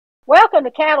Welcome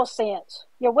to Cattle Sense,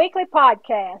 your weekly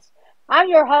podcast. I'm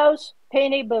your host,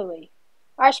 Penny Bowie.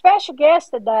 Our special guest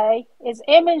today is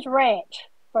Emmons Ranch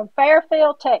from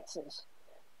Fairfield, Texas.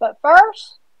 But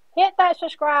first, hit that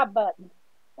subscribe button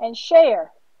and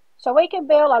share so we can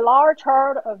build a large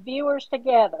herd of viewers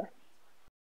together.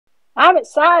 I'm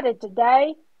excited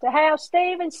today to have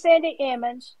Steve and Cindy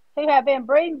Emmons, who have been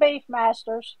breeding beef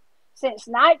masters since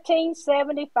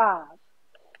 1975.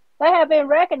 They have been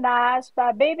recognized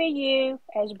by BBU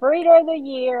as Breeder of the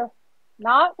Year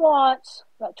not once,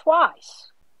 but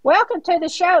twice. Welcome to the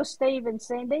show, Steve and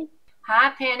Cindy.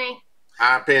 Hi, Penny.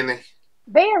 Hi, Penny.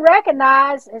 Being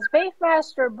recognized as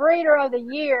Beefmaster Breeder of the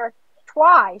Year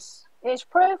twice is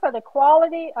proof of the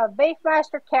quality of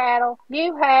Beefmaster cattle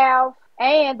you have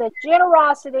and the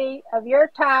generosity of your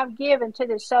time given to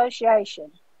the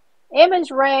association.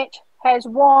 Emmons Ranch has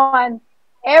won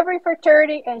every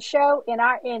fraternity and show in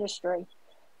our industry.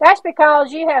 That's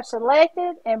because you have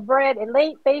selected and bred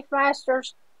elite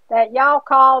beefmasters that y'all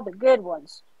call the good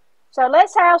ones. So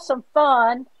let's have some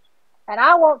fun, and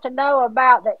I want to know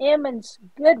about the Emmons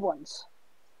good ones.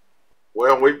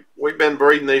 Well, we've been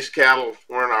breeding these cattle.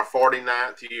 We're in our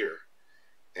 49th year.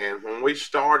 And when we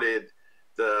started,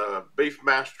 the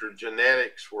Beefmaster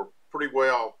genetics were pretty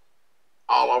well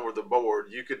all over the board.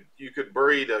 You could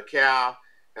breed a cow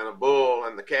and a bull,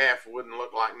 and the calf wouldn't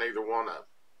look like neither one of them.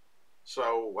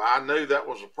 So I knew that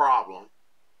was a problem,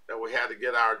 that we had to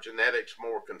get our genetics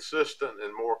more consistent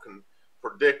and more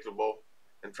predictable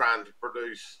in trying to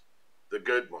produce the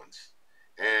good ones.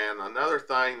 And another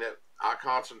thing that I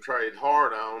concentrated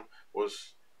hard on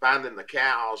was finding the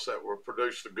cows that would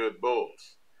produce the good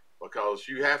bulls, because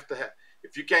you have to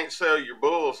if you can't sell your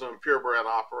bulls in a purebred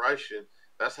operation,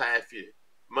 that's half your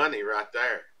money right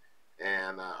there.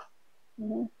 And I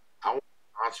want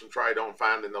to concentrate on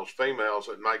finding those females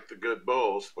that make the good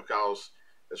bulls, because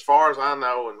as far as I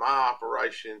know, in my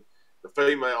operation, the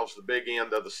female's the big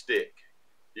end of the stick.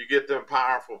 You get them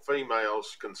powerful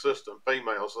females, consistent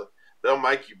females, they'll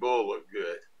make your bull look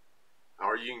good.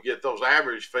 Or you can get those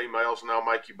average females and they'll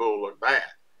make your bull look bad.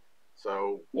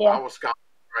 So I was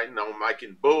concentrating on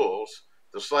making bulls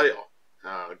to sell,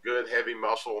 good, heavy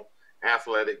muscle,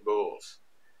 athletic bulls.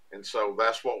 And so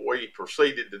that's what we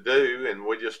proceeded to do, and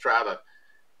we just try to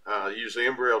use the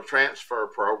embryo transfer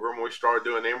program. We started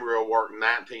doing embryo work in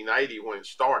 1980 when it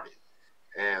started,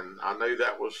 and I knew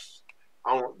that was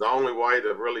the only way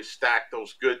to really stack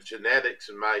those good genetics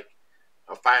and make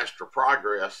a faster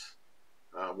progress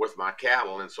with my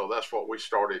cattle. And so that's what we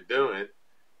started doing.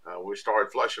 We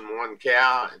started flushing one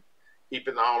cow and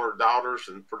keeping all her daughters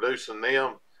and producing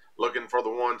them, looking for the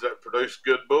ones that produce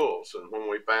good bulls. And when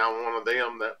we found one of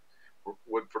them that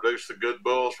would produce the good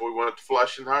bulls, we went to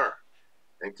flushing her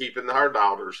and keeping her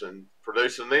daughters and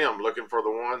producing them, looking for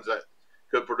the ones that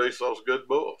could produce those good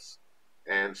bulls.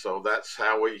 And so that's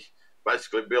how we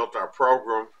basically built our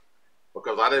program,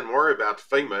 because I didn't worry about the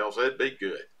females. They'd be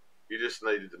good. You just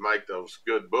needed to make those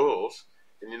good bulls,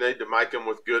 and you need to make them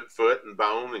with good foot and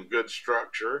bone and good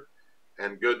structure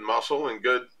and good muscle and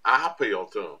good eye appeal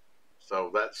to them.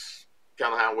 So that's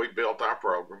kind of how we built our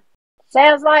program.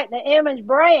 Sounds like the Emmons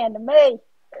brand to me.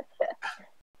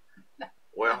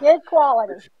 Well, good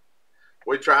quality.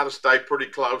 We try to stay pretty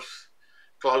close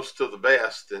to the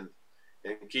best, and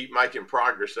keep making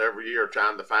progress every year,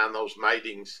 trying to find those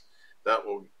matings that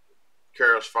will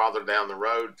carry us farther down the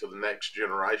road to the next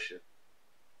generation.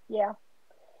 Yeah.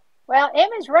 Well,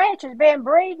 Emmons Ranch has been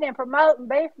breeding and promoting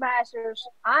Beefmasters,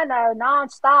 I know,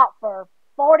 nonstop for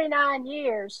 49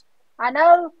 years. I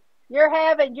know you're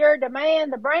having your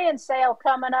Demand the Brand sale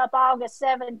coming up August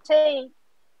 17th,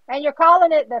 and you're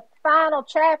calling it the final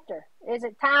chapter. Is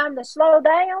it time to slow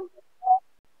down?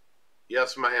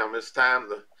 Yes, ma'am. It's time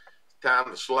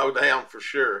to slow down for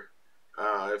sure.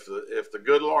 If the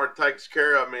good Lord takes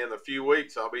care of me in a few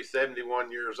weeks, I'll be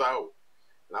 71 years old.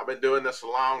 And I've been doing this a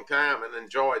long time and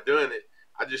enjoy doing it.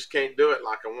 I just can't do it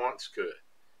like I once could.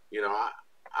 You know,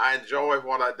 I enjoy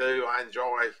what I do. I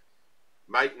enjoy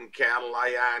mating cattle,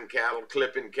 laying cattle,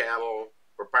 clipping cattle,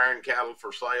 preparing cattle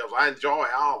for sales. I enjoy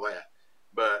all that.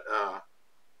 But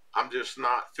I'm just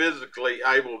not physically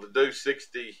able to do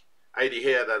 60, 80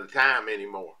 head at a time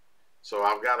anymore. So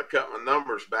I've got to cut my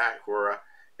numbers back where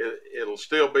it'll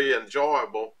still be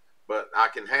enjoyable, but I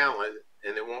can handle it,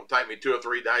 and it won't take me 2 or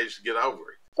 3 days to get over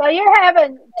it. So you're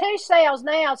having 2 sales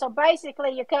now, so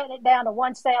basically you're cutting it down to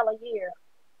 1 sale a year.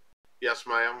 Yes,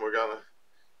 ma'am. We're going to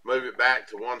move it back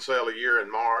to 1 sale a year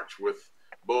in March with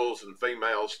bulls and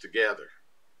females together.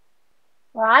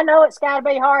 Well, I know it's got to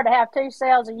be hard to have 2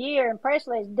 sales a year, and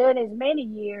Presley's doing as many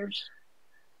years.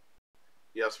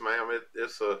 Yes, ma'am.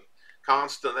 It's a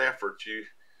constant effort.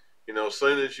 You know, as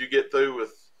soon as you get through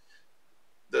with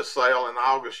this sale in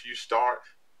August, you start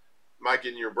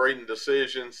making your breeding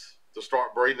decisions to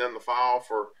start breeding in the fall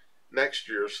for next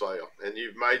year's sale. And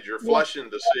you've made your Yeah, flushing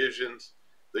decisions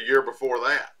the year before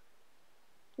that.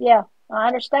 yeah, I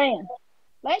understand.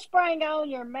 Let's bring on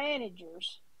your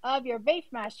managers of your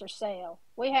Beefmaster sale.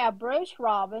 We have Bruce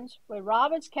Robbins with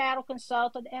Robbins Cattle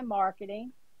Consultant and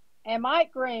Marketing, and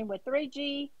Mike Green with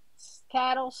 3G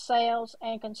Cattle Sales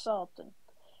and Consultant.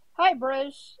 Hey,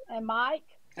 Bruce and Mike.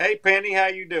 Hey, Penny, how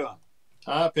you doing?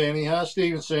 Hi, Penny. Hi,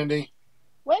 Steve and Cindy.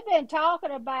 We've been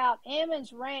talking about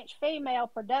Emmons Ranch female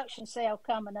production sale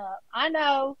coming up. I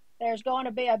know there's going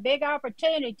to be a big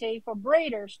opportunity for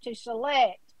breeders to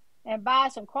select and buy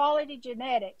some quality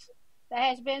genetics that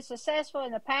has been successful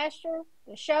in the pasture,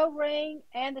 the show ring,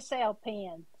 and the sale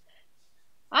pen.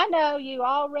 I know you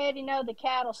already know the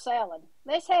cattle selling.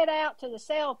 Let's head out to the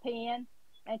sale pen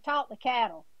and talk the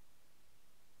cattle.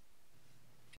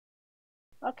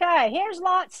 Okay, here's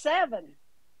lot 7.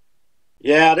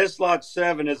 Yeah, this lot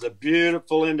 7 is a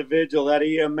beautiful individual. That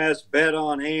EMS bet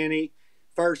on Annie.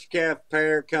 First calf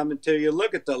pair coming to you.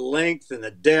 Look at the length and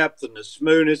the depth and the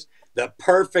smoothness. The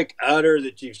perfect udder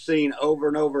that you've seen over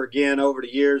and over again over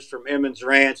the years from Emmons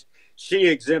Ranch. She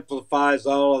exemplifies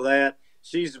all of that.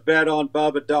 She's bet on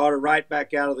Bubba daughter right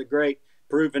back out of the great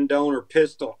proven donor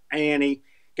pistol Annie.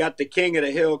 Got the King of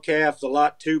the Hill calf, the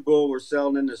lot 2 bull we're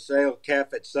selling in the sale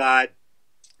calf at side.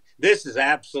 This is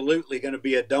absolutely going to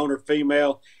be a donor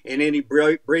female in any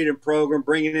breeding program,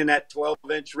 bringing in that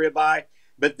 12-inch ribeye.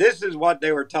 But this is what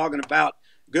they were talking about,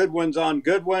 good ones on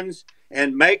good ones,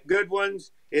 and make good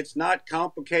ones. It's not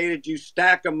complicated. You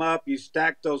stack them up. You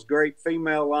stack those great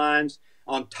female lines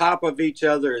on top of each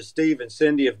other, as Steve and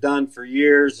Cindy have done for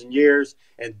years and years.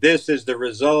 And this is the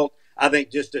result. I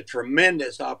think just a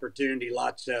tremendous opportunity,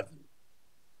 lot 7.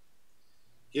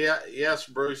 Yeah, yes,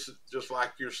 Bruce, just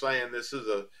like you're saying, this is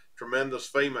a tremendous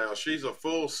female. She's a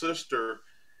full sister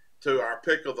to our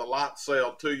pick of the lot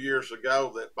sale 2 years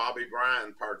ago that Bobby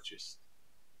Bryan purchased.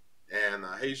 And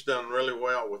he's done really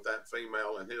well with that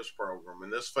female in his program.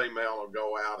 And this female will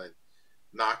go out and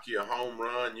knock you a home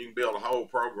run. You can build a whole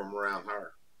program around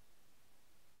her.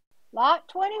 Lot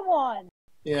 21.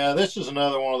 Yeah, this is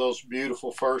another one of those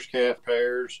beautiful first calf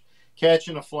pairs.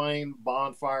 Catching a Flame,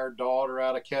 Bonfire daughter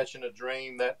out of Catching a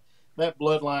Dream. That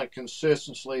bloodline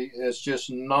consistency has just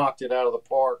knocked it out of the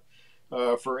park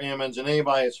for Emmons. And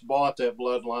anybody that's bought that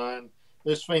bloodline,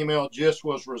 this female just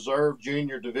was reserved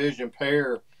junior division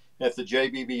pair at the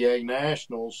JBBA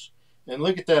Nationals. And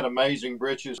look at that amazing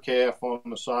britches calf on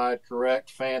the side,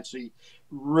 correct, fancy,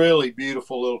 really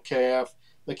beautiful little calf.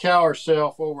 The cow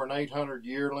herself over an 800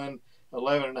 yearling,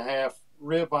 11.5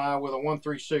 ribeye with a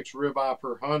 136 ribeye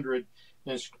per 100,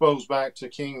 and it's exposed back to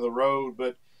King of the Road.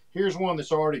 But here's one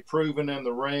that's already proven in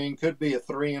the ring, could be a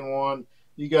 3-in-1.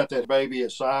 You got that baby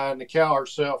at side, and the cow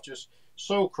herself just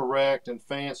so correct and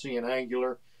fancy and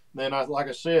angular. Then, like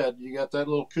I said, you got that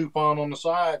little coupon on the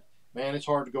side. Man, it's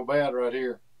hard to go bad right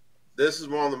here. This is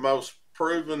one of the most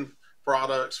proven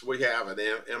products we have at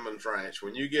Emmons Ranch.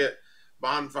 When you get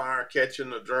Bonfire,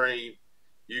 Catching a Dream,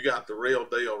 you got the real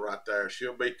deal right there.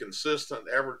 She'll be consistent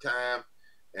every time,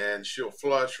 and she'll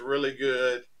flush really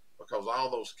good because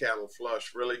all those cattle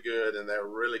flush really good, and they're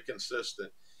really consistent.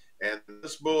 And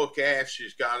this bull calf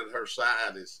she's got at her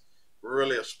side is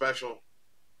really a special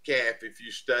calf if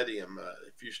you study him.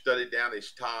 If you study down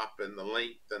his top and the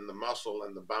length and the muscle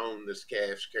and the bone this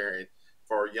calf's carrying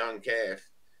for a young calf,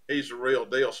 he's a real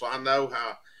deal. So I know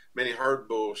how many herd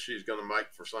bulls she's going to make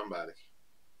for somebody.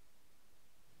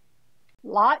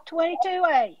 Lot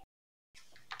 22A.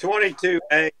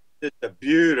 22A is a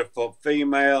beautiful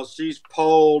female. She's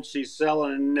polled. She's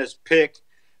selling in this pick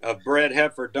of bred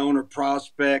heifer donor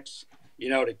prospects. You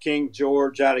know, the King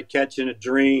George out of Catching a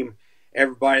Dream.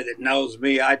 Everybody that knows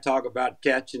me, I talk about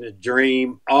Catching a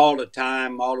Dream all the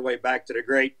time, all the way back to the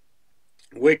great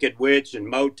Wicked Witch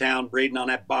and Motown breeding on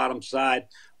that bottom side.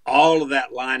 All of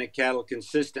that line of cattle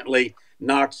consistently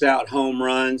knocks out home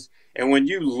runs. And when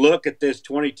you look at this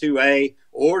 22A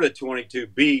or the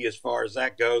 22B, as far as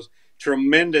that goes,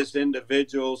 tremendous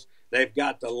individuals. They've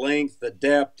got the length, the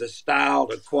depth, the style,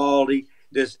 the quality.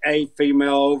 This A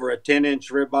female over a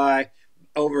 10-inch ribeye,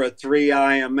 over a 3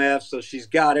 IMF. So she's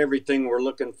got everything we're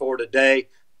looking for today,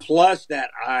 plus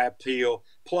that eye appeal,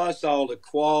 plus all the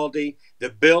quality, the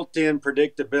built-in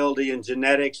predictability and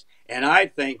genetics. And I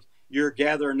think you're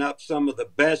gathering up some of the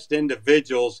best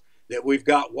individuals that we've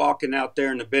got walking out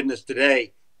there in the business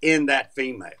today in that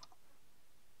female.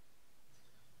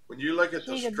 When you look at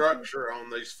the structure on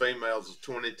these females of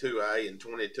 22A and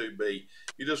 22B,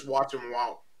 you just watch them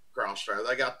walk across there.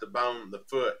 They got the bone, the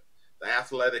foot, the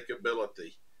athletic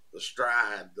ability, the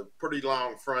stride, the pretty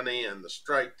long front end, the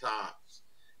straight tops,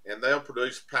 and they'll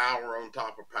produce power on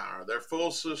top of power. They're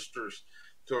full sisters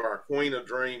to our Queen of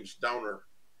Dreams donor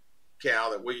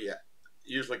cow that we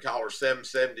usually call her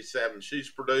 777. She's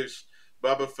produced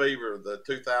Bubba Fever, the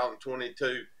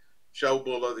 2022 Show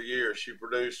Bull of the Year. She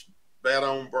produced Bet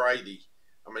on Brady.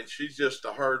 I mean, she's just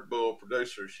a herd bull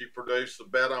producer. She produced the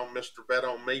Mr. Bet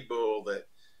on Me bull that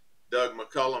Doug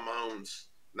McCullum owns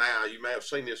now. You may have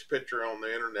seen this picture on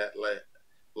the internet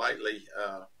lately.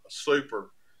 A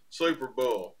super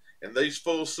bull. And these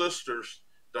full sisters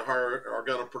to her are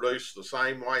going to produce the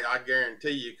same way, I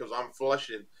guarantee you, because I'm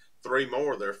flushing 3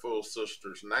 more of their full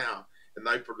sisters now, and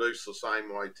they produce the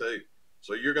same way too.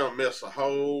 So you're going to miss a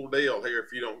whole deal here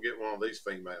if you don't get one of these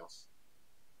females.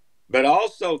 But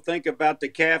also think about the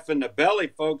calf in the belly,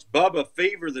 folks. Bubba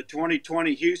Fever, the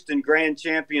 2020 Houston Grand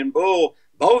Champion bull.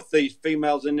 Both these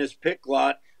females in this pick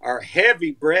lot are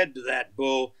heavy bred to that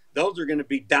bull. Those are going to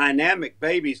be dynamic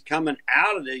babies coming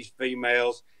out of these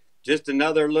females. Just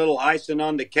another little icing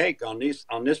on the cake on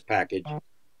this package.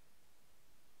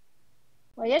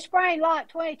 Well, this Bryan lot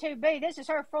 22B, this is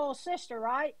her full sister,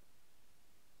 right?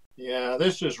 Yeah,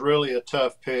 this is really a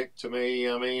tough pick to me.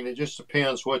 I mean, it just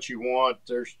depends what you want.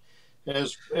 There's,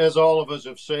 as all of us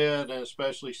have said, and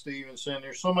especially Steve and Cindy,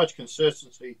 there's so much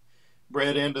consistency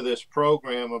bred into this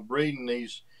program of breeding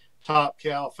these top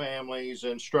cow families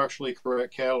and structurally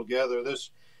correct cattle together. This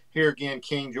here again,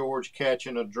 King George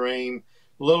Catching a Dream.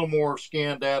 A little more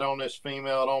scan data on this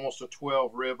female at almost a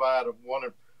 12 ribeye of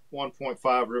 1.5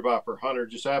 ribeye per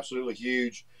 100. Just absolutely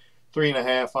huge.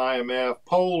 3.5 IMF.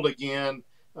 Polled again.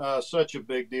 Such a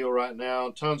big deal right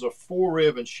now. Tons of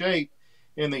four-rib and shape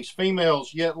in these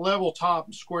females, yet level top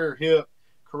and square hip,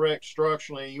 correct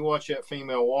structurally. You watch that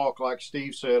female walk, like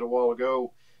Steve said a while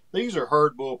ago. These are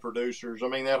herd bull producers. I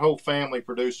mean, that whole family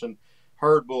producing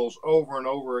herd bulls over and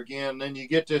over again. Then you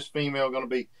get this female going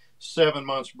to be 7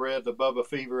 months bred to Bubba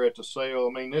Fever at the sale.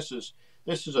 I mean, this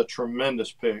is a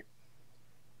tremendous pick.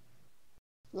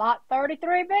 Lot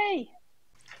 33B.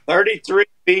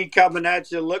 33B coming at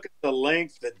you. Look at the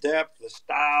length, the depth, the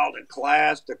style, the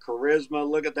class, the charisma.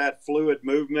 Look at that fluid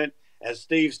movement. As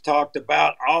Steve's talked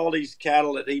about, all these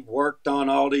cattle that he's worked on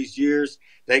all these years,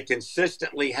 they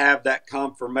consistently have that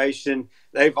conformation.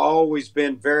 They've always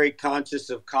been very conscious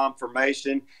of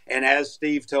conformation. And as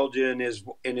Steve told you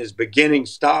in his beginning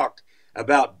stock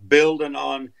about building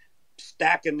on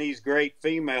stacking these great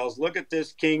females, look at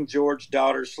this King George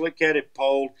daughter, slick-headed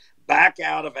polled, back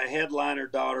out of a headliner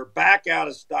daughter, back out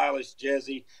of stylish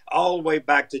Jezzy, all the way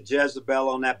back to Jezebel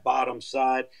on that bottom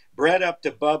side, bred up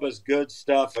to Bubba's good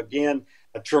stuff. Again,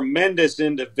 a tremendous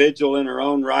individual in her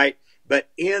own right, but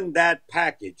in that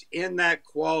package, in that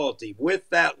quality, with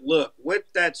that look, with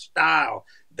that style,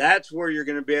 that's where you're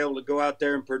going to be able to go out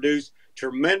there and produce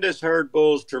tremendous herd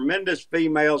bulls, tremendous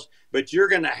females, but you're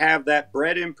going to have that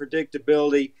bred in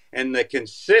predictability and the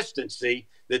consistency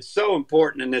that's so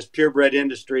important in this purebred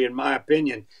industry, in my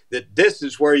opinion, that this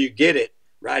is where you get it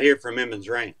right here from Emmons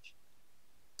Ranch.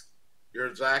 You're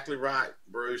exactly right,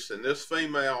 Bruce. And this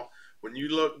female, when you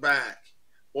look back,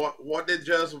 what did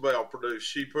Jezebel produce?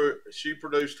 She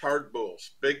produced herd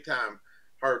bulls, big time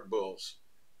herd bulls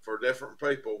for different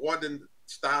people. What did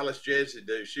stylish Jezzy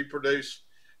do? She produced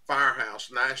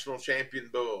Firehouse, national champion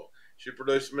bull. She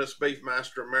produced Miss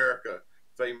Beefmaster America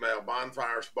female,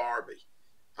 Bonfire's Barbie.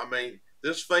 I mean,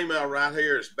 this female right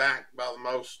here is backed by the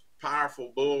most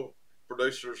powerful bull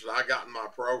producers that I got in my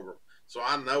program. So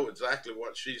I know exactly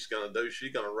what she's going to do.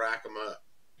 She's going to rack them up.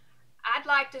 I'd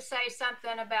like to say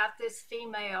something about this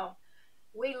female.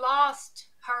 We lost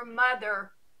her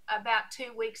mother about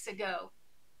 2 weeks ago.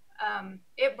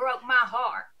 It broke my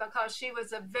heart because she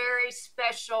was a very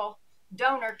special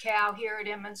donor cow here at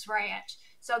Emmons Ranch.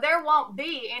 So there won't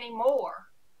be any more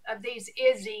of these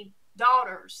Izzy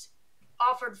daughters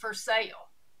offered for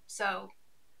sale. So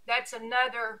that's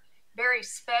another very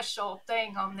special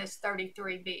thing on this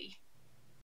 33B.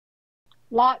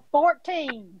 Lot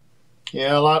 14.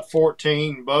 Yeah, lot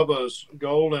 14, Bubba's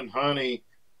Golden Honey.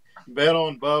 Bet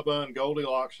on Bubba and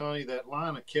Goldilocks Honey. That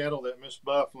line of cattle, that Miss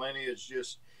Buff lineage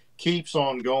just keeps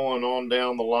on going on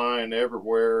down the line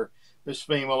everywhere. This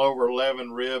female over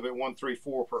 11 rib at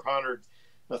 134 per 100,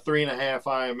 a 3.5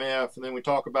 IMF. And then we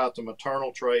talk about the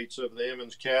maternal traits of the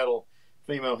Emmons cattle.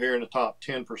 Female here in the top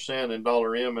 10% in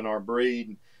 $M in our breed,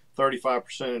 and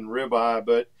 35% in ribeye.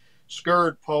 But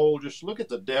scurred pole, just look at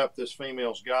the depth this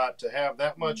female's got to have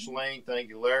that much length,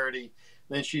 angularity.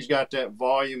 Then she's got that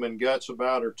volume and guts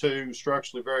about her too,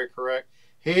 structurally very correct.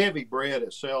 Heavy bred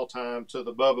at sale time to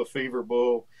the Bubba Fever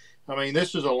bull. I mean,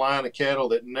 this is a line of cattle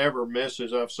that never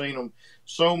misses. I've seen them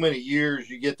so many years.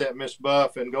 You get that Miss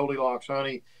Buff and Goldilocks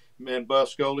Honey and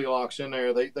Buff's Goldilocks in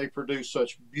there. They produce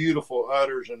such beautiful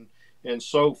udders and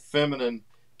so feminine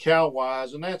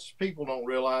cow-wise. And that's, people don't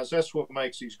realize, that's what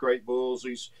makes these great bulls,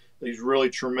 these really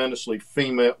tremendously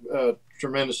female,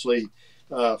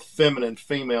 feminine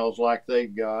females like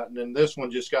they've got. And then this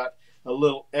one just got a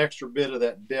little extra bit of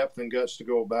that depth and guts to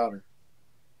go about her.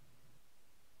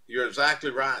 You're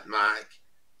exactly right, Mike.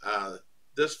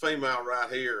 This female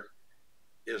right here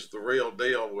is the real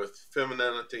deal with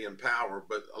femininity and power,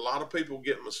 but a lot of people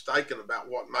get mistaken about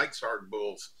what makes herd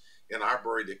bulls in our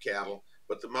breed of cattle.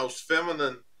 But the most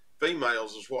feminine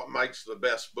females is what makes the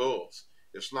best bulls.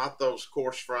 It's not those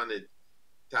coarse-fronted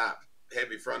type,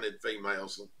 heavy-fronted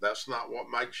females. That's not what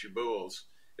makes you bulls.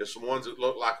 It's the ones that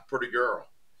look like a pretty girl.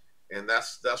 And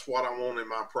that's what I want in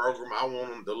my program. I want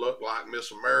them to look like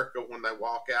Miss America when they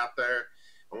walk out there.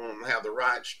 I want them to have the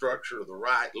right structure, the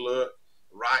right look,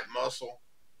 the right muscle,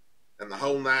 and the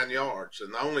whole 9 yards.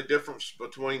 And the only difference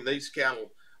between these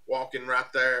cattle walking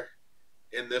right there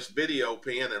in this video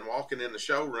pen and walking in the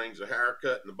show rings, a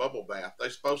haircut and a bubble bath, they're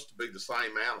supposed to be the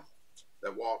same animal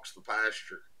that walks the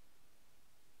pasture.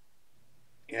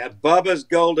 Yeah, Bubba's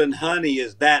Golden Honey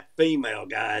is that female,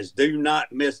 guys. Do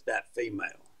not miss that female.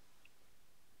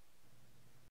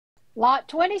 Lot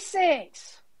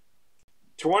 26.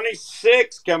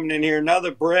 26 coming in here,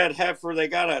 another bred heifer. They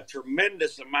got a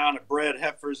tremendous amount of bred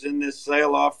heifers in this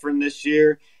sale offering this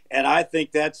year, and I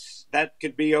think that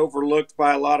could be overlooked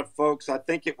by a lot of folks. I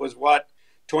think it was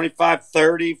 25,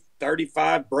 30,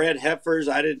 35 bred heifers.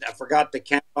 I forgot to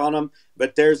count on them,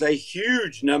 but there's a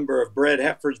huge number of bred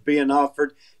heifers being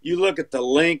offered. You look at the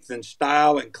length and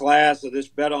style and class of this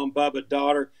Bet on Bubba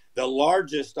daughter, the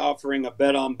largest offering of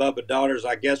Bet on Bubba daughters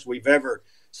I guess we've ever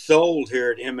sold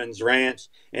here at Emmons Ranch.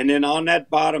 And then on that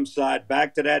bottom side,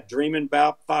 back to that Dreaming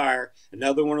About Fire,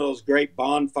 another one of those great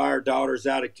bonfire daughters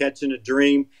out of Catching a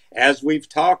Dream. As we've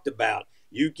talked about,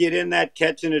 you get in that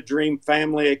Catching a Dream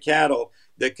family of cattle,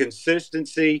 the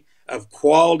consistency of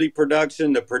quality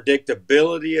production, the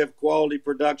predictability of quality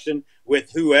production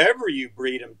with whoever you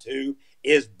breed them to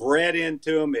is bred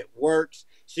into them. It works.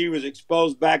 She was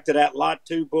exposed back to that Lot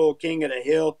 2 bull, King of the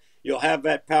Hill. You'll have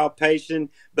that palpation,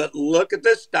 but look at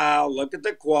the style, look at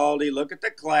the quality, look at the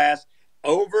class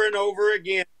over and over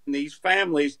again. In these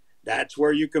families, that's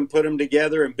where you can put them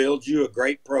together and build you a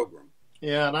great program.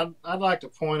 Yeah, and I'd like to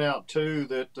point out, too,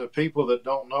 that the people that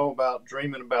don't know about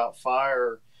Dreaming About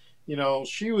Fire, you know,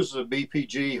 she was a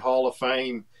BPG Hall of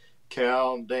Fame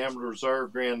cow and dam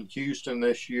reserve grand in Houston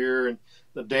this year, and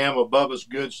the dam of Bubba's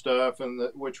Good Stuff,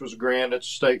 which was grand at the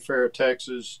State Fair of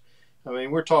Texas. I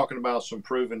mean, we're talking about some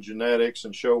proven genetics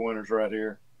and show winners right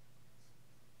here.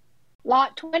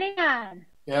 Lot 29.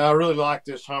 Yeah, I really like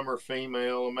this Hummer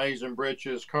female. Amazing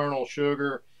Britches, Colonel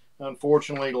Sugar.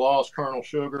 Unfortunately, lost Colonel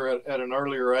Sugar at an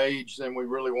earlier age than we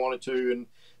really wanted to. And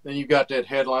then you've got that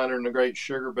headliner and the great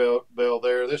Sugar Bell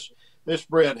there. This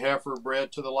bred heifer,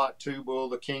 bred to the Lot 2 bull,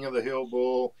 the King of the Hill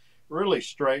bull, really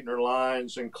straighten her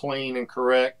lines and clean and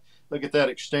correct. Look at that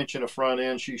extension of front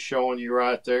end she's showing you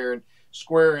right there, and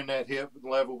squaring that hip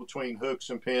level between hooks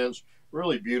and pins.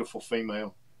 Really beautiful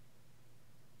female.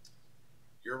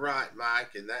 You're right,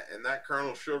 Mike. And that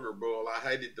Colonel Sugar bull, I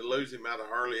hated to lose him at an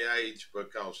early age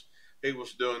because he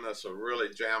was doing us a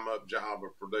really jam-up job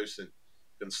of producing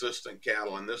consistent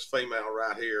cattle. And this female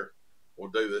right here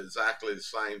will do exactly the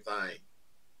same thing.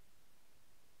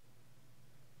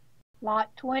 Lot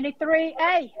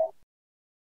 23A.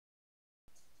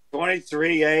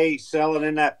 23A selling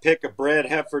in that pick of bred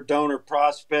heifer donor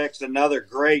prospects. Another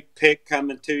great pick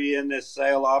coming to you in this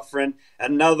sale offering.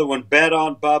 Another one, Bet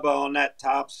on Bubba on that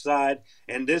top side.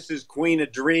 And this is Queen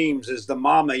of Dreams is the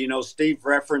mama. You know, Steve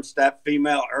referenced that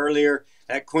female earlier.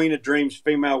 That Queen of Dreams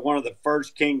female, one of the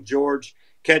first King George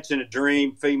Catching a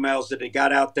Dream females that they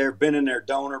got out there, been in their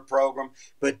donor program.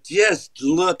 But just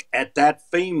look at that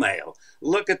female.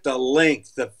 Look at the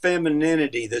length, the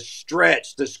femininity, the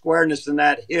stretch, the squareness in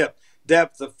that hip,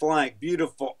 depth of flank,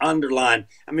 beautiful underline.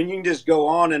 I mean, you can just go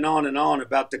on and on and on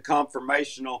about the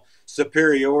conformational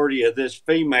superiority of this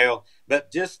female.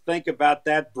 But just think about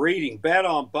that breeding. Bet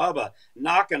on Bubba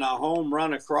knocking a home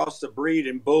run across the breed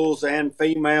in bulls and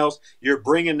females. You're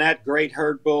bringing that great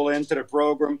herd bull into the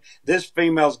program. This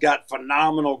female's got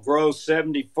phenomenal growth,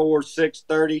 74,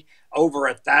 630, over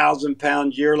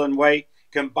 1,000-pound yearling weight.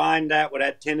 Combine that with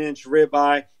that 10-inch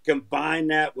ribeye. Combine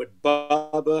that with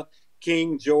Bubba,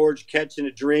 King George Catching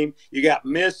a Dream. You got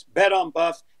Miss Bet on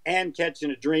Buff and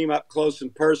Catching a Dream up close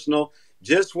and personal.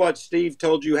 Just what Steve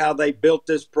told you how they built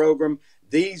this program.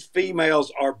 these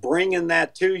females are bringing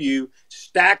that to you,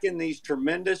 stacking these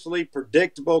tremendously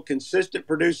predictable, consistent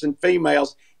producing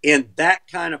females in that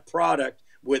kind of product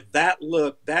with that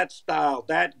look, that style,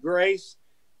 that grace.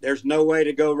 There's no way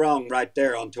to go wrong right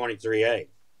there on 23A.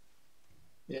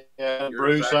 Yeah,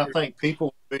 Bruce, I think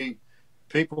people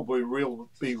will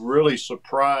be really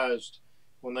surprised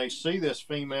when they see this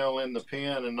female in the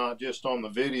pen and not just on the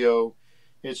video.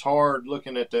 It's hard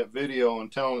looking at that video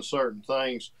and telling certain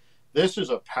things. This is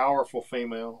a powerful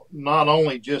female, not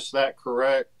only just that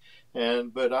correct,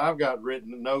 but I've got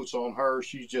written notes on her.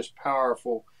 She's just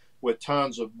powerful with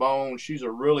tons of bone. She's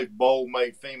a really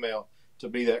bold-made female to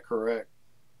be that correct.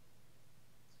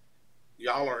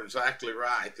 Y'all are exactly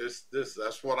right.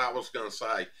 That's what I was going to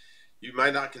say. You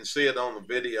may not can see it on the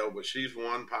video, but she's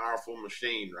one powerful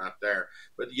machine right there.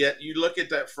 But yet you look at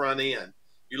that front end,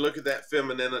 you look at that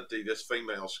femininity this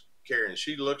female's carrying.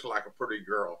 She looks like a pretty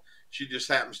girl. She just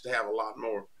happens to have a lot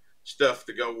more stuff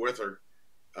to go with her,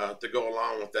 to go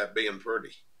along with that being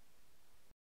pretty.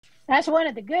 That's one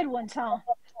of the good ones, huh?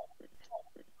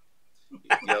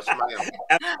 Yes, ma'am.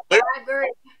 I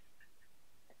agree.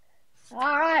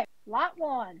 All right, lot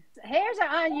one. Here's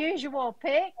an unusual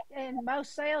pick in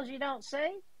most sales you don't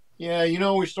see. Yeah,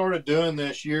 we started doing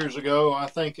this years ago. I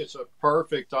think it's a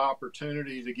perfect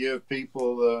opportunity to give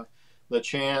people the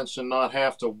chance and not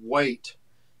have to wait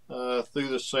through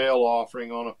the sale offering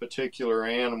on a particular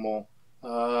animal.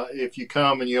 If you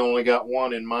come and you only got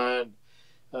one in mind,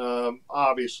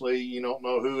 obviously you don't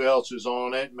know who else is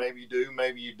on it. Maybe you do,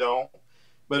 maybe you don't.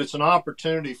 But it's an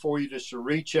opportunity for you just to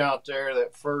reach out there.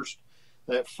 That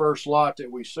first lot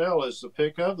that we sell is the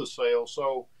pick of the sale.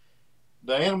 So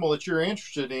the animal that you're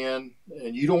interested in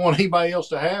and you don't want anybody else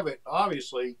to have it,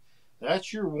 obviously,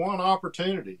 that's your one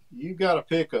opportunity. You've got a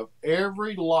pick of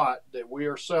every lot that we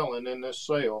are selling in this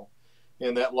sale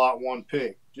in that lot one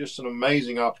pick. Just an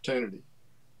amazing opportunity.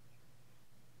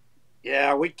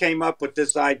 Yeah, we came up with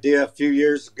this idea a few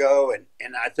years ago,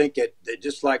 and I think it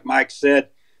just like Mike said,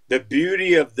 the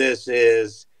beauty of this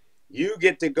is you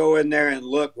get to go in there and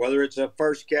look, whether it's a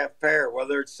first calf pair,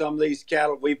 whether it's some of these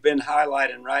cattle we've been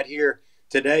highlighting right here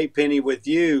today, Penny, with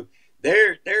you.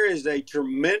 There is a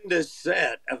tremendous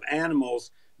set of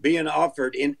animals being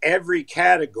offered in every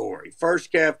category.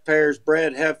 First calf pairs,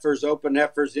 bred heifers, open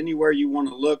heifers, anywhere you want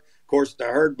to look. Of course, the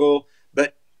herd bull,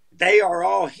 but they are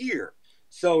all here.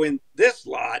 So in this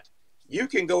lot, you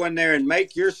can go in there and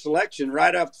make your selection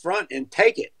right up front and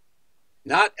take it.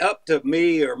 Not up to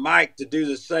me or Mike to do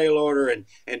the sale order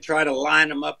and try to line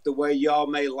them up the way y'all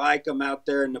may like them out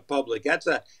there in the public. That's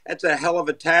a hell of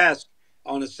a task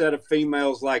on a set of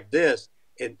females like this.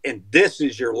 And this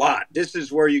is your lot. This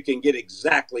is where you can get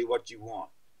exactly what you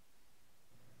want.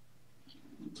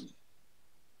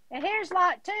 And here's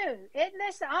lot two. Isn't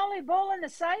this the only bull in the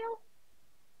sale?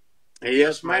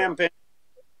 Yes, ma'am.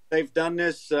 They've done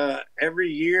this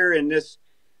every year in this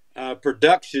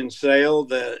production sale,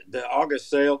 the August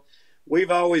sale.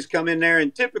 We've always come in there,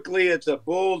 and typically it's a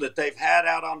bull that they've had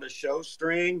out on the show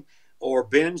string or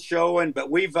been showing, but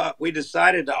we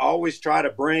decided to always try to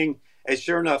bring a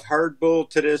sure enough herd bull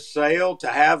to this sale, to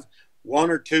have one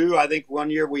or two. I think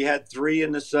one year we had 3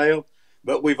 in the sale,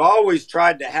 but we've always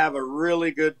tried to have a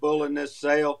really good bull in this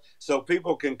sale so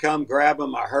people can come grab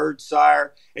them a herd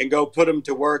sire and go put them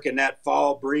to work in that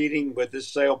fall breeding, with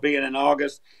this sale being in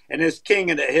August. And this King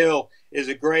of the Hill is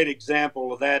a great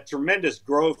example of that. Tremendous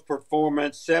growth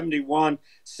performance, 71,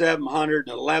 700,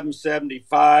 and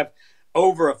 1175,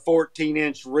 over a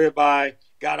 14-inch ribeye.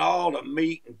 Got all the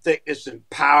meat and thickness and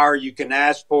power you can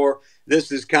ask for.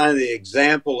 This is kind of the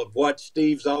example of what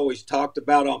Steve's always talked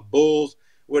about on bulls,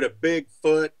 with a big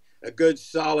foot, a good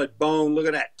solid bone. Look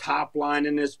at that top line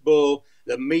in this bull,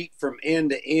 the meat from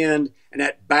end to end, and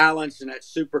that balance and that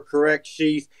super correct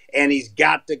sheath. And he's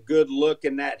got the good look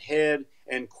in that head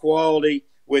and quality.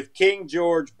 With King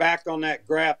George back on that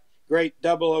great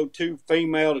 002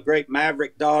 female, the great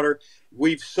Maverick daughter.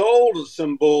 We've sold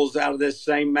some bulls out of this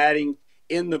same matting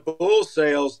in the bull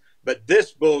sales, but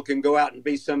this bull can go out and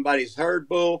be somebody's herd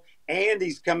bull, and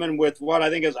he's coming with what I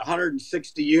think is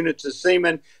 160 units of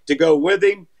semen to go with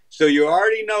him. So you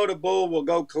already know the bull will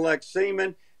go collect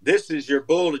semen. This is your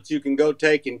bull that you can go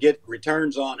take and get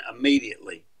returns on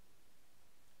immediately.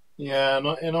 Yeah,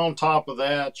 and on top of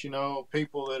that,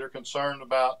 people that are concerned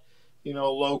about,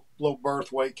 low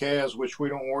birth weight calves, which we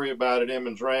don't worry about at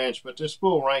Emmons Ranch, but this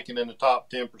bull ranking in the top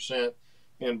 10%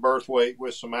 in birth weight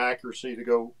with some accuracy to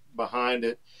go behind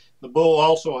it. The bull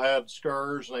also had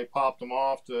scurs, and they popped them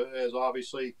off as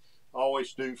obviously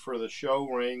always do for the show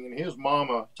ring. And his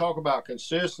mama, talk about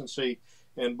consistency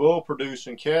and bull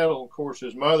producing cattle. Of course,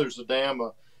 his mother's a dam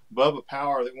of Bubba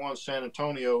Power that won San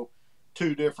Antonio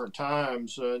 2 different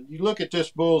times. You look at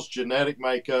this bull's genetic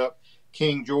makeup,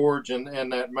 King George and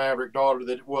that Maverick daughter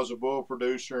that was a bull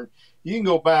producer. You can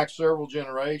go back several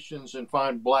generations and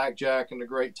find Blackjack and the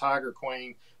Great Tiger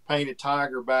Queen, Painted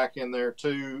Tiger back in there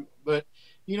too. But,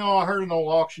 you know, I heard an old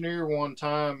auctioneer one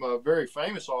time, a very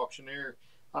famous auctioneer,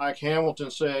 Ike Hamilton,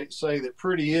 say that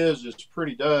pretty is as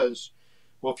pretty does.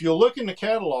 Well, if you'll look in the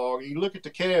catalog and you look at the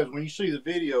calves, when you see the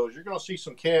videos, you're going to see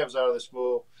some calves out of this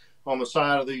bull on the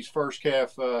side of these first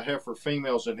calf heifer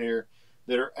females in here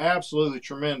that are absolutely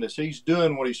tremendous. He's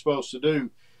doing what he's supposed to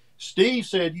do. Steve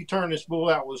said you turn this bull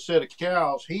out with a set of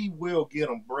cows, he will get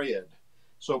them bred.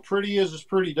 So pretty is as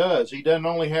pretty does. He doesn't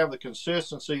only have the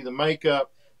consistency, the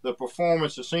makeup, the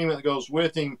performance, the semen that goes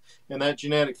with him, and that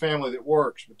genetic family that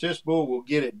works. But this bull will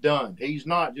get it done. He's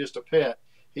not just a pet.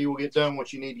 He will get done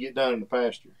what you need to get done in the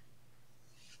pasture.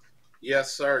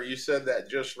 Yes, sir. You said that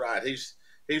just right.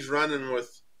 He's running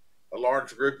with a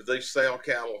large group of these sale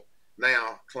cattle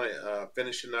now,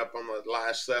 finishing up on the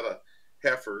last set of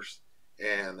heifers.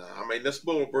 And I mean, this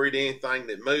bull will breed anything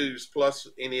that moves, plus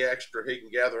any extra he can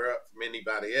gather up from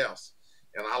anybody else.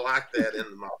 And I like that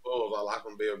in my bulls. I like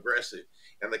them to be aggressive.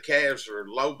 And the calves are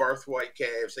low birth weight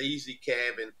calves, easy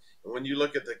calving. And when you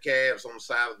look at the calves on the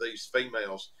side of these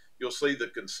females, you'll see the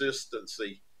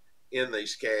consistency in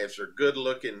these calves. They're good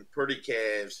looking, pretty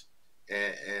calves.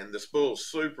 And this bull's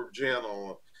super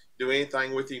gentle. Do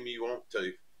anything with him you want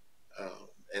to.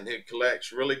 And he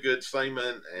collects really good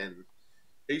semen, and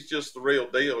he's just the real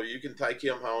deal. You can take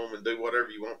him home and do whatever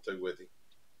you want to with him.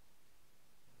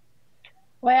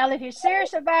 Well, if you're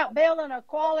serious about building a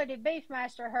quality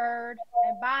Beefmaster herd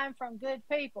and buying from good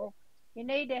people, you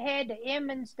need to head to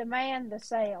Emmons Demand the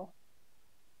Sale.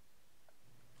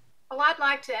 Well, I'd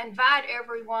like to invite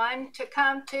everyone to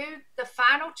come to the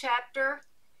final chapter.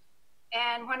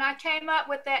 And when I came up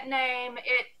with that name,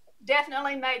 it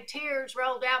definitely made tears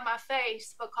roll down my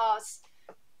face because,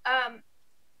 in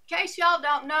case y'all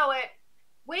don't know it,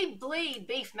 we bleed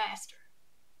Beefmaster.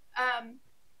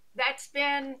 That's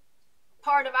been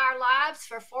part of our lives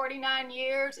for 49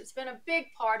 years. It's been a big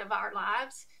part of our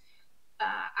lives.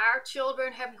 Our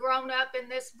children have grown up in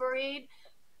this breed.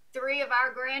 3 of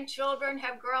our grandchildren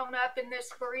have grown up in this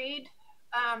breed.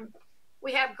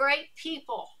 We have great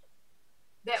people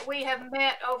that we have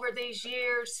met over these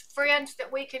years, friends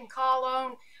that we can call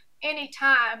on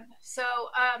anytime. So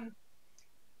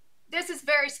this is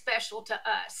very special to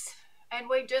us. And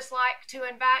we'd just like to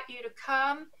invite you to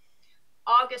come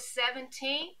August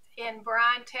 17th in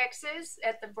Bryan, Texas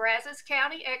at the Brazos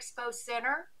County Expo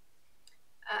Center.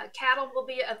 Cattle will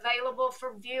be available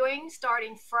for viewing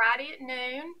starting Friday at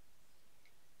noon.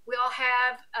 We'll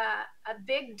have a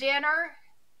big dinner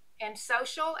and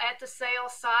social at the sale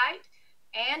site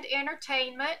and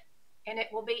entertainment, and it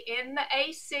will be in the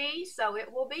AC, so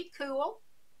it will be cool.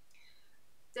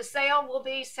 The sale will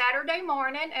be Saturday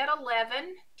morning at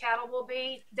 11. Cattle will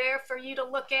be there for you to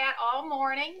look at all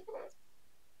morning.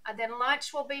 Then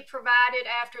lunch will be provided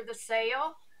after the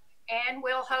sale, and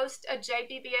we'll host a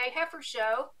JBBA Heifer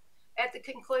Show at the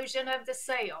conclusion of the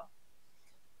sale.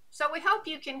 So we hope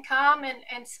you can come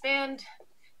and spend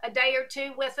a day or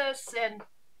two with us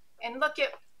and look at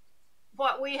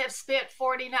what we have spent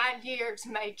 49 years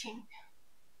making.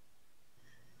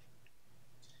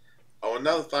 Oh,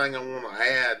 another thing I want to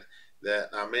add that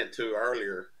I meant to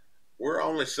earlier, we're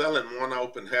only selling one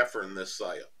open heifer in this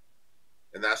sale,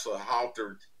 and that's a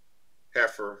haltered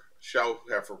heifer, show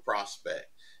heifer prospect.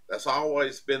 That's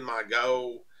always been my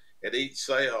goal at each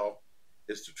sale,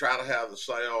 is to try to have the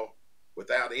sale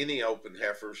without any open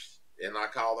heifers, and I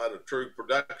call that a true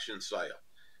production sale.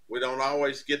 We don't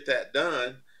always get that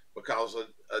done because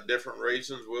of different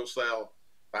reasons. We'll sell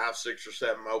 5, 6, or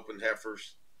 7 open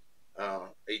heifers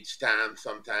each time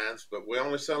sometimes, but we're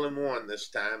only selling one this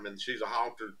time, and she's a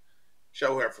haltered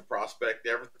show heifer prospect.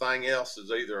 Everything else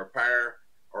is either a pair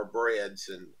or breds,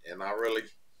 and I really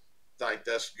think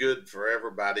that's good for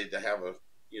everybody to have a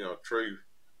true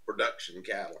production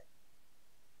cattle.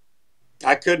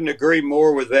 I couldn't agree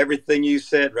more with everything you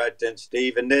said right then,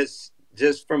 Steve. And this,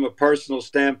 just from a personal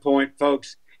standpoint,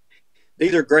 folks,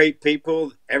 these are great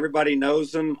people. Everybody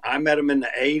knows them. I met them in the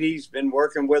 80s, been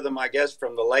working with them, I guess,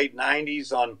 from the late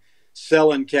 90s on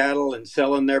selling cattle and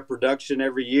selling their production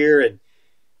every year. And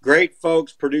great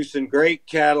folks producing great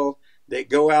cattle that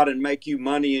go out and make you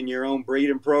money in your own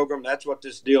breeding program. That's what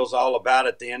this deal's all about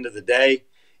at the end of the day.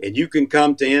 And you can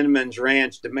come to Emmons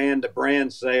Ranch, demand a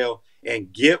brand sale,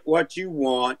 and get what you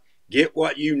want, get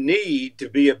what you need to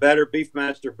be a better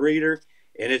Beefmaster breeder.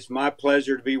 And it's my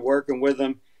pleasure to be working with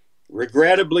them.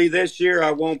 Regrettably, this year,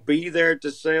 I won't be there at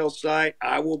the sale site.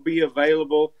 I will be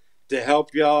available to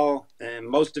help y'all. And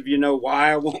most of you know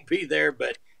why I won't be there,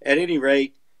 but at any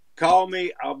rate, call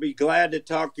me. I'll be glad to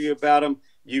talk to you about them.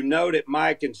 You know that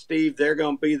Mike and Steve, they're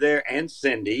going to be there, and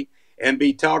Cindy, and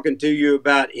be talking to you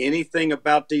about anything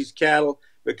about these cattle,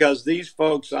 because these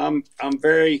folks, I'm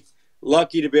very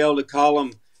lucky to be able to call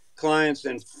them clients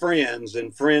and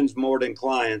friends more than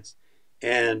clients.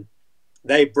 And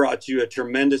they brought you a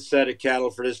tremendous set of cattle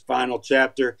for this final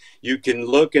chapter. You can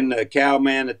look in the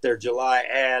Cowman at their July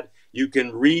ad. You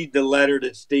can read the letter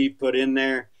that Steve put in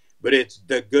there, but it's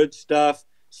the good stuff,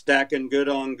 stacking good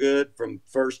on good from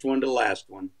first one to last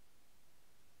one.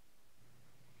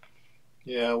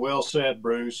 Yeah, well said,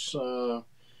 Bruce. Of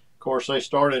course, they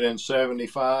started in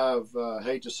 75.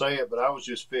 Hate to say it, but I was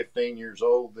just 15 years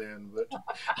old then. But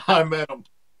I met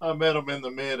them in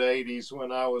the mid 80s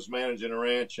when I was managing a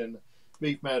ranch in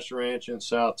Beefmaster Ranch in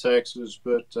South Texas.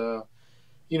 But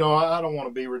you know, I don't want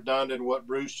to be redundant. What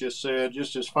Bruce just said,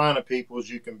 just as fine a people as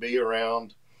you can be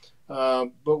around.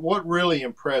 But what really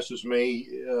impresses me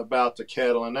about the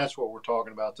cattle, and that's what we're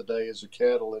talking about today, is the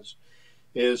cattle,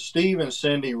 is Steve and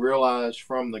Cindy realized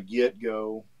from the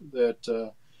get-go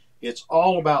that it's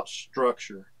all about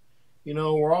structure. You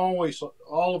know,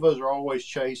 all of us are always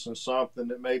chasing something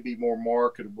that may be more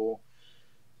marketable,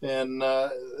 and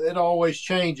it always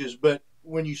changes. But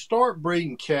when you start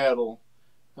breeding cattle,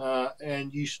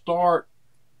 and you start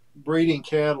breeding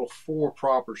cattle for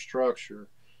proper structure,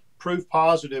 proof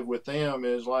positive with them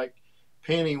is like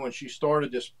Penny, when she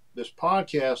started this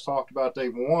podcast, talked about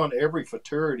they've won every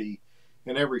futurity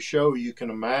and every show you can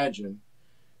imagine.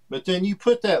 But then you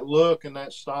put that look and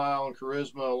that style and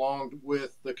charisma along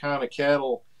with the kind of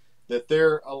cattle that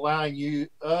they're allowing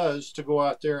us to go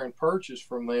out there and purchase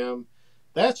from them.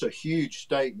 That's a huge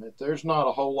statement. There's not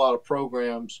a whole lot of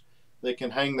programs that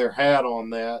can hang their hat on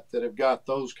that have got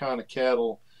those kind of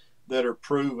cattle that are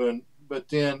proven. But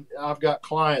then I've got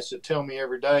clients that tell me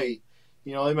every day,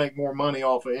 you know, they make more money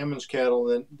off of Emmons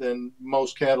cattle than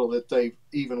most cattle that they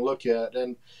even look at.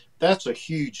 And that's a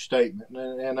huge statement.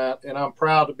 And I'm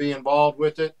proud to be involved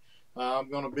with it. I'm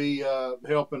going to be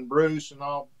helping Bruce, and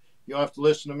you'll have to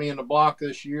listen to me in the block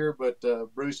this year, but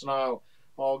Bruce and I will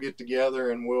all get together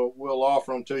and we'll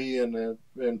offer them to you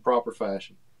in proper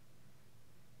fashion.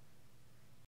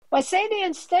 Well, Cindy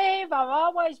and Steve, I've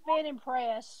always been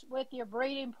impressed with your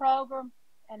breeding program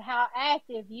and how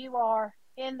active you are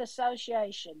in the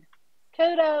association.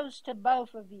 Kudos to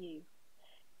both of you.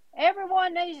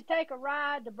 Everyone needs to take a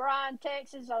ride to Bryan,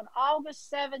 Texas on August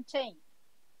 17th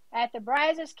at the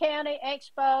Brazos County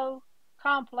Expo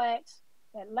Complex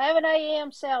at 11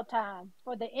 a.m. sale time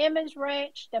for the Emmons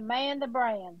Ranch Demand the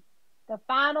Brand, the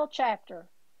final chapter,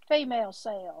 female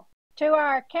sale. To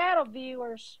our cattle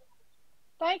viewers,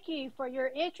 thank you for your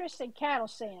interest in Cattle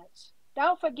Sense.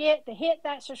 Don't forget to hit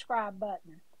that subscribe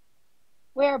button.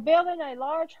 We are building a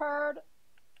large herd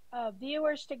of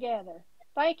viewers together.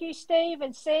 Thank you, Steve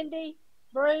and Cindy,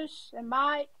 Bruce and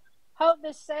Mike. Hope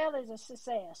this sale is a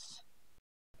success.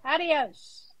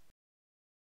 Adios.